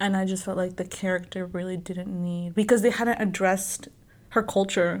 And I just felt like the character really didn't need... Because they hadn't addressed her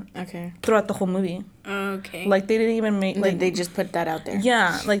culture throughout the whole movie. Okay. Like, they didn't even make... Like, they just put that out there.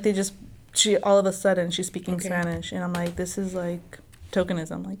 Yeah, like, they just... all of a sudden, she's speaking Spanish. And I'm like, this is, like,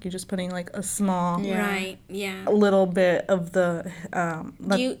 tokenism. Like, you're just putting, like, a small... Right, yeah. A little bit of the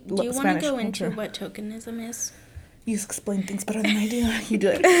do you want to go culture. into what tokenism is? You explain things better than I do. You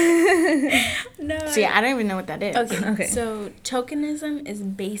do it. No. So yeah, I don't even know what that is. Okay. So tokenism is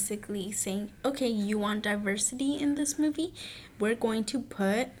basically saying, okay, you want diversity in this movie? We're going to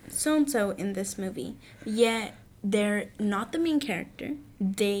put so and so in this movie. Yet they're not the main character.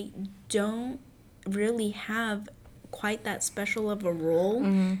 They don't really have quite that special of a role.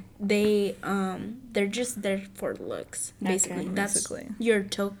 They're just there for looks, basically. Okay. That's your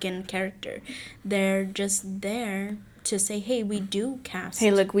token character. They're just there to say, hey, we do cast. Hey,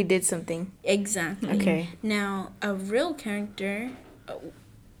 look, we did something. Exactly. Okay. Now, a real character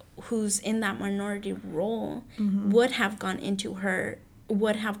who's in that minority role would have gone into her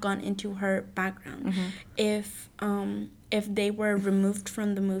background. If they were removed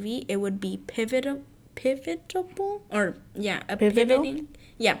from the movie, it would be pivotal. Pivotal.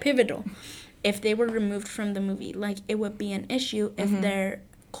 If they were removed from the movie, like, it would be an issue if their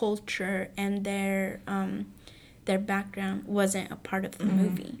culture and their background wasn't a part of the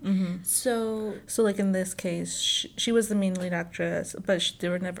movie. So like in this case, she was the main lead actress, but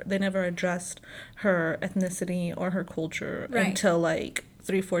they never addressed her ethnicity or her culture until like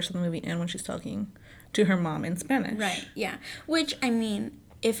 3/4 of the movie and when she's talking to her mom in Spanish. Right. Yeah. Which, I mean,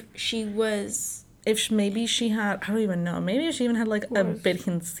 if she was. Maybe she had, I don't even know, maybe she even had like a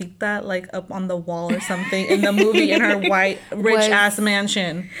virgencita like up on the wall or something in the movie in her white rich ass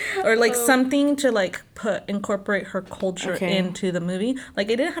mansion, or like something to like incorporate her culture into the movie. Like,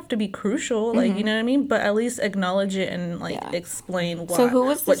 it didn't have to be crucial, like, you know what I mean, but at least acknowledge it and like explain what. So who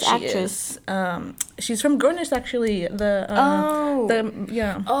was this what actress? She's from Grownish, actually.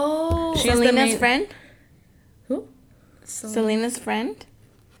 She's Selena's friend. Who? Selena's friend.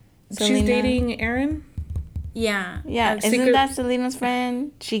 She's dating Aaron? Yeah. Yeah. Isn't that Selena's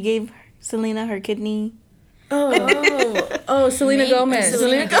friend? She gave Selena her kidney. Selena Gomez.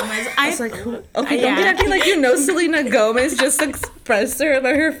 Selena Gomez. I was like, who? Okay, don't get acting like you know Selena Gomez. Just express her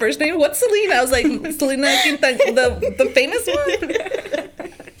by her first name. What's Selena? I was like, Selena the famous one?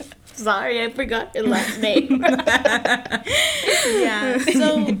 Sorry, I forgot her last name. Yeah.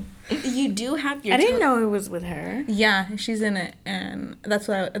 So you do have your. I didn't know it was with her. Yeah, she's in it, and that's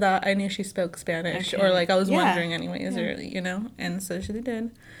why I knew she spoke Spanish, or like I was wondering anyways, or you know, and so she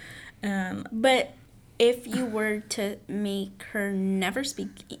did. But if you were to make her never speak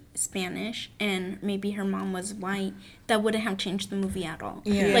Spanish and maybe her mom was white, that wouldn't have changed the movie at all.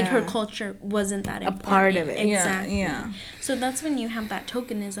 Yeah. Like, her culture wasn't that important. A part of it. Exactly. Yeah. So that's when you have that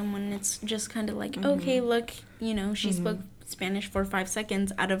tokenism, when it's just kind of like, okay, look, you know, she spoke Spanish for 5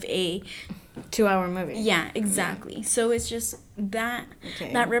 seconds out of a 2-hour movie. Yeah, exactly. Yeah. So it's just that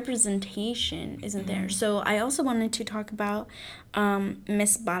that representation isn't there. So I also wanted to talk about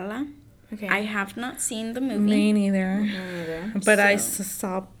Miss Bala. Okay. I have not seen the movie. Me neither. But I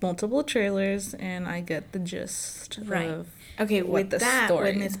saw multiple trailers and I get the gist of with the that, story.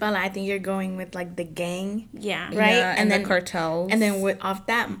 with Miss Bala, I think you're going with like the gang. Yeah. Right? Yeah, and then the cartels. And then off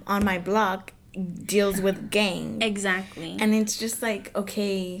that, on my blog, deals with gangs. Exactly. And it's just like,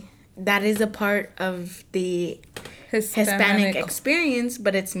 okay, that is a part of the Hispanic experience,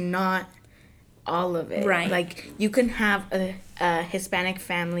 but it's not all of it. Right. Like, you can have a Hispanic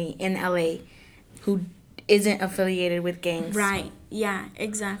family in LA who isn't affiliated with gangs. Right. Yeah,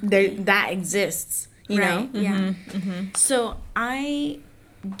 exactly. That exists, you know? Yeah. So I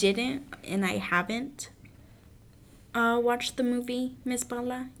didn't, and I haven't watched the movie Miss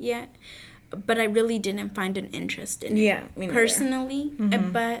Bala yet, but I really didn't find an interest in it. Yeah, me neither. Personally.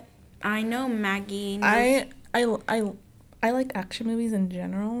 But I know Maggie. I like action movies in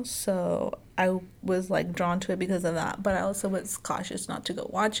general, so I was like drawn to it because of that. But I also was cautious not to go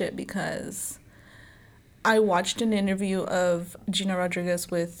watch it because I watched an interview of Gina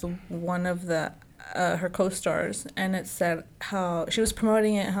Rodriguez with one of the her co-stars, and it said how she was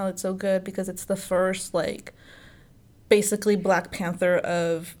promoting it, how it's so good because it's the first like basically Black Panther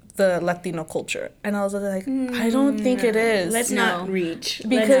of the Latino culture. And I was like, I don't think it is. Let's not reach.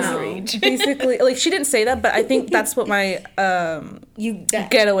 Because basically, like, she didn't say that, but I think that's what my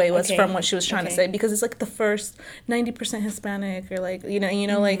getaway was from what she was trying to say. Because it's like the first 90% Hispanic, or like, you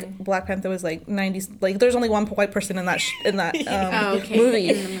know, like Black Panther was like 90s. Like, there's only one white person in that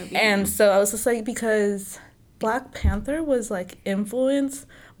movie. And so I was just like, because Black Panther was like influenced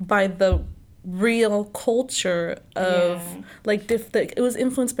by the real culture of like it was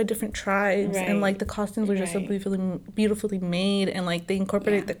influenced by different tribes, and like the costumes were just so beautifully made, and like they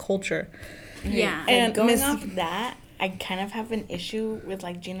incorporated the culture. And going off that, I kind of have an issue with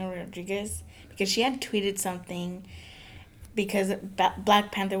like Gina Rodriguez, because she had tweeted something because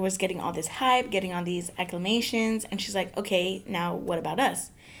Black Panther was getting all this hype, getting all these acclamations, and she's like, okay, now what about us?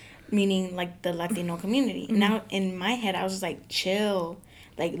 meaning like the Latino community. Now in my head, I was just like, chill.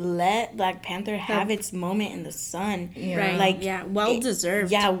 Like, let Black Panther have its moment in the sun. Yeah. Right. Like, yeah, well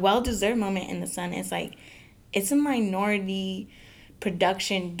deserved. Yeah, well-deserved moment in the sun. It's like, it's a minority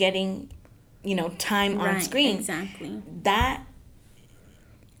production getting, time on screen. Exactly. That,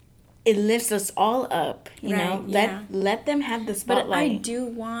 it lifts us all up, you Right, know? yeah. Let them have the But spotlight. I do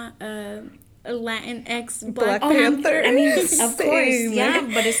want a Latinx Black Black Panther. I mean, of course, Same. yeah,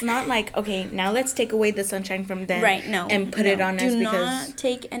 but it's not like, okay, now let's take away the sunshine from them. Right, no. And put it on us Do because... not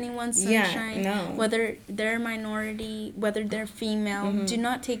take anyone's Yeah, sunshine. no. Whether they're minority, whether they're female, do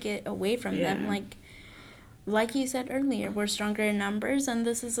not take it away from them. Yeah. Like you said earlier, we're stronger in numbers, and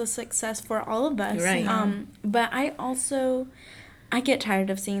this is a success for all of us. Right. But I get tired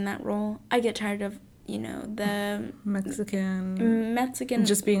of seeing that role. I get tired of, the Mexican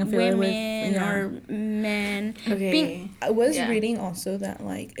Just being affiliated with- women yeah. or men. Okay. I was Yeah. reading also that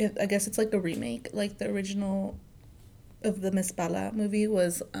I guess it's like a remake. Like the original of the Miss Bala movie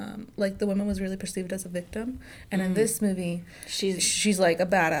was the woman was really perceived as a victim, and in this movie she's like a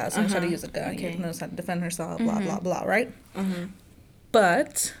badass, knows how to use a gun, knows how to defend herself, blah blah blah, right?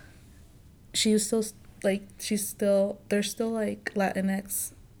 But she's still there's still like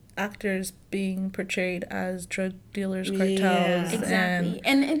Latinx actors being portrayed as drug dealers, cartels, Yeah. Exactly.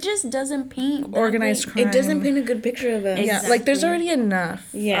 And it just doesn't paint that organized way. crime. It doesn't paint a good picture of us. Yeah, like there's Exactly. already enough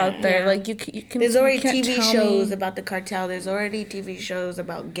Yeah. out there. Yeah. Like you can. There's you already can't TV tell shows me- about the cartel. There's already TV shows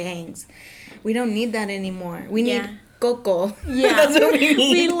about gangs. We don't need that anymore. We need Yeah. Coco. Yeah. That's what we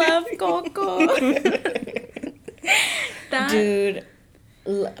need. We love Coco. That, Dude,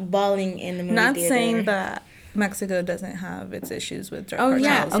 bawling in the movie Not theater. saying that Mexico doesn't have its issues with drug Oh,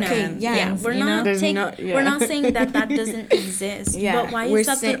 yeah, cartels. okay, and yeah. things, we're you know? not There's take, no- yeah. we're not saying that doesn't exist. Yeah, But why we're is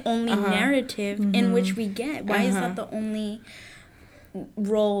that saying- the only narrative in which we get? Why is that the only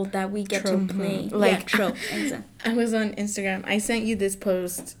role that we get Trope. to play? Like- trope. Exactly. I was on Instagram. I sent you this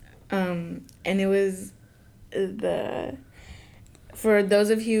post, and it was for those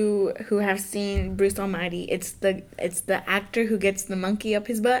of you who have seen Bruce Almighty. It's the actor who gets the monkey up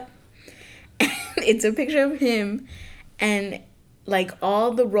his butt. It's a picture of him, and like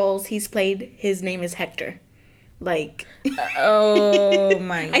all the roles he's played, his name is Hector. Like, Oh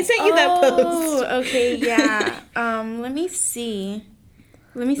my! I sent you that post. Oh, okay, yeah. Let me see.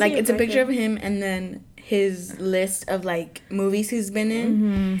 Like, if it's a I picture can- of him and then his list of like movies he's been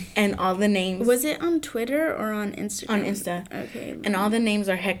in and all the names. Was it on Twitter or on Instagram? On Insta. Okay. And all the names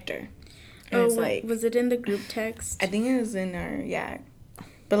are Hector. And it's like, was it in the group text? I think it was in our,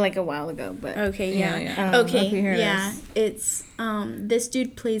 but like a while ago. But Okay, Yeah, yeah. yeah. Okay, Okay, here it yeah. is. It's this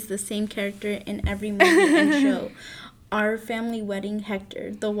dude plays the same character in every movie and show. Our Family Wedding,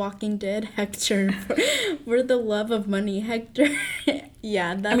 Hector. The Walking Dead, Hector. For the Love of Money, Hector.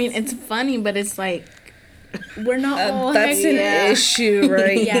 Yeah, that's... I mean, it's funny, but it's like, we're not all That's Hector. an issue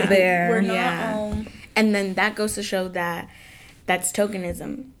right Yeah, there. we're not Yeah. all... and then that goes to show that that's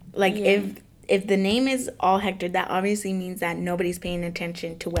tokenism. Like, Yeah. if the name is all Hector, that obviously means that nobody's paying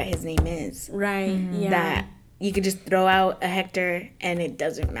attention to what his name is. Right, yeah. That you could just throw out a Hector and it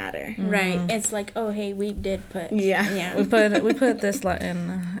doesn't matter. Right, it's like, oh, hey, we did put... Yeah. Yeah. We put this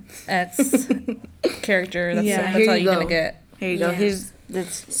Latin X character. That's, Yeah, that's here all you you're go. gonna get. Here you go. Yeah. Here's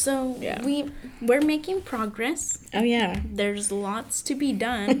that's. So, Yeah. we're making progress. Oh yeah. There's lots to be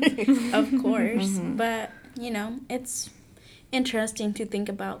done, of course, but it's interesting to think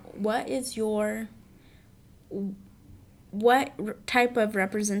about what type of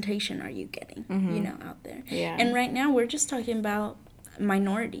representation are you getting, out there. Yeah. And right now we're just talking about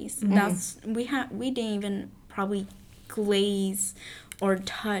minorities. That's we didn't even probably glaze or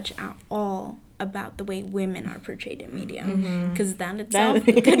touch at all about the way women are portrayed in media, because that itself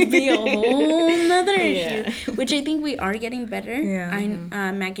could be a whole nother issue, which I think we are getting better.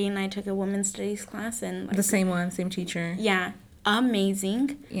 Yeah. Maggie and I took a women's studies class, and The same one, same teacher. yeah,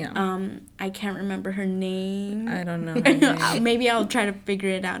 amazing. Yeah. I can't remember her name. I don't know. her name. Maybe I'll try to figure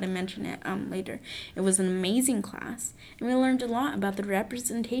it out and mention it later. It was an amazing class, and we learned a lot about the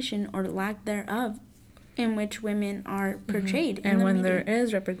representation or lack thereof in which women are portrayed. in And the when media. there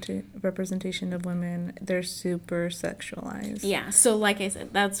is representation of women, they're super sexualized. Yeah, so like I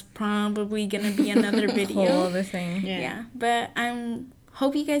said, that's probably gonna be another Whole video. other thing. Yeah, but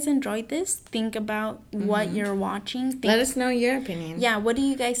hope you guys enjoyed this. Think about what you're watching. Let us know your opinion. Yeah, what do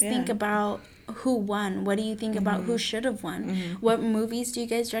you guys think Yeah. about who won? What do you think about who should have won? What movies do you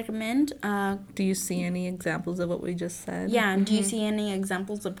guys recommend? Do you see any examples of what we just said? Yeah, do you see any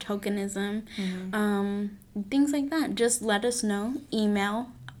examples of tokenism? Things like that. Just let us know.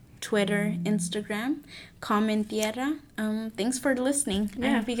 Email Twitter, Instagram, Comment Tierra. Thanks for listening. I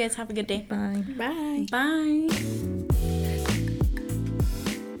Yeah. hope you guys have a good day. Bye. Bye. Bye.